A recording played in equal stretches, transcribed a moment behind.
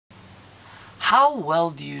How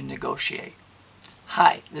well do you negotiate?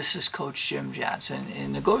 Hi, this is Coach Jim Johnson.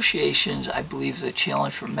 In negotiations, I believe is a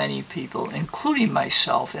challenge for many people, including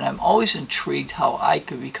myself, and I'm always intrigued how I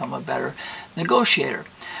could become a better negotiator.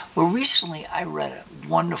 Well, recently I read a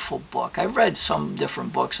wonderful book. I've read some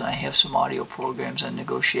different books and I have some audio programs on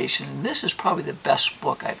negotiation, and this is probably the best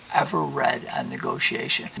book I've ever read on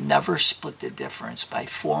negotiation. Never Split the Difference by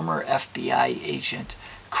former FBI agent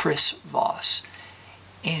Chris Voss.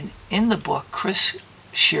 And in the book, Chris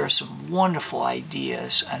shares some wonderful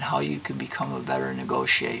ideas on how you can become a better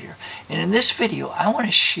negotiator. And in this video, I want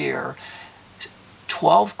to share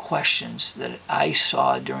 12 questions that I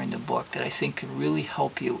saw during the book that I think can really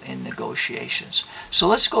help you in negotiations. So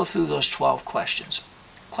let's go through those 12 questions.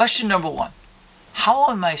 Question number 1, how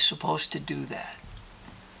am I supposed to do that?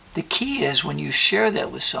 The key is when you share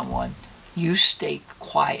that with someone, you stay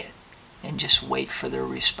quiet and just wait for their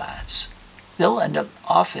response. They'll end up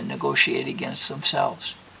often negotiating against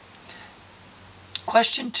themselves.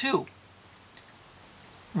 Question 2,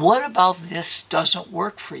 what about this doesn't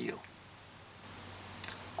work for you?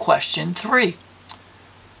 Question 3,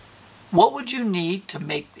 what would you need to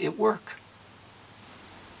make it work?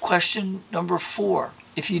 Question number 4,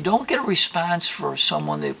 if you don't get a response for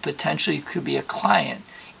someone that potentially could be a client,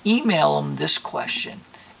 email them this question,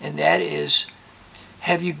 and that is,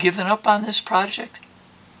 have you given up on this project?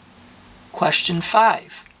 Question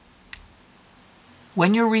 5,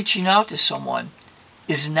 when you're reaching out to someone,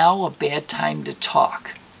 is now a bad time to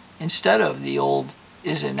talk? Instead of the old,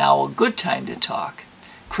 is it now a good time to talk?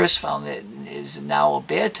 Chris found that is now a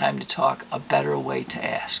bad time to talk a better way to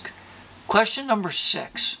ask. Question number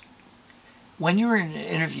 6, when you're in an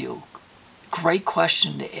interview, great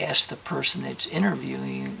question to ask the person that's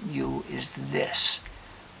interviewing you is this: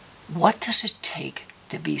 what does it take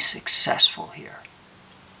to be successful here?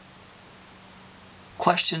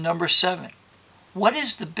 Question number 7, what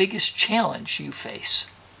is the biggest challenge you face?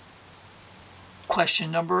 Question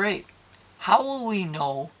number 8, how will we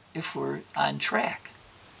know if we're on track?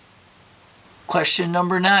 Question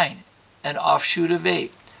number 9, an offshoot of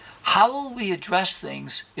 8, how will we address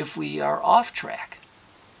things if we are off track?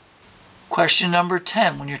 Question number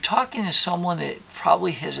 10, when you're talking to someone that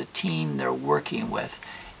probably has a team they're working with,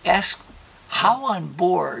 ask how on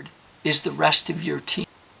board is the rest of your team?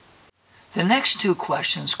 The next 2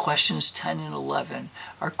 questions, questions 10 and 11,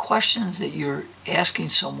 are questions that you're asking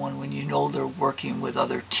someone when you know they're working with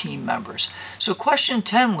other team members. So question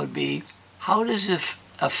 10 would be, how does it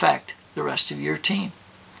affect the rest of your team?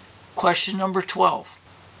 Question number 12,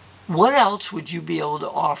 what else would you be able to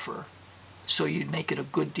offer so you'd make it a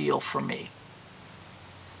good deal for me?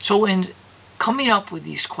 So in coming up with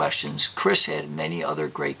these questions, Chris had many other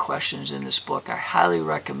great questions in this book. I highly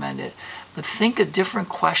recommend it. But think of different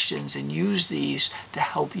questions and use these to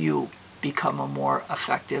help you become a more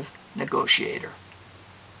effective negotiator.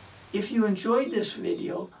 If you enjoyed this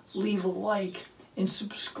video, leave a like and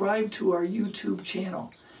subscribe to our YouTube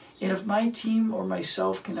channel. And if my team or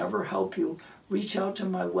myself can ever help you, reach out to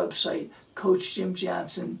my website,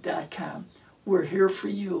 CoachJimJohnson.com. We're here for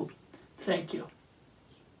you. Thank you.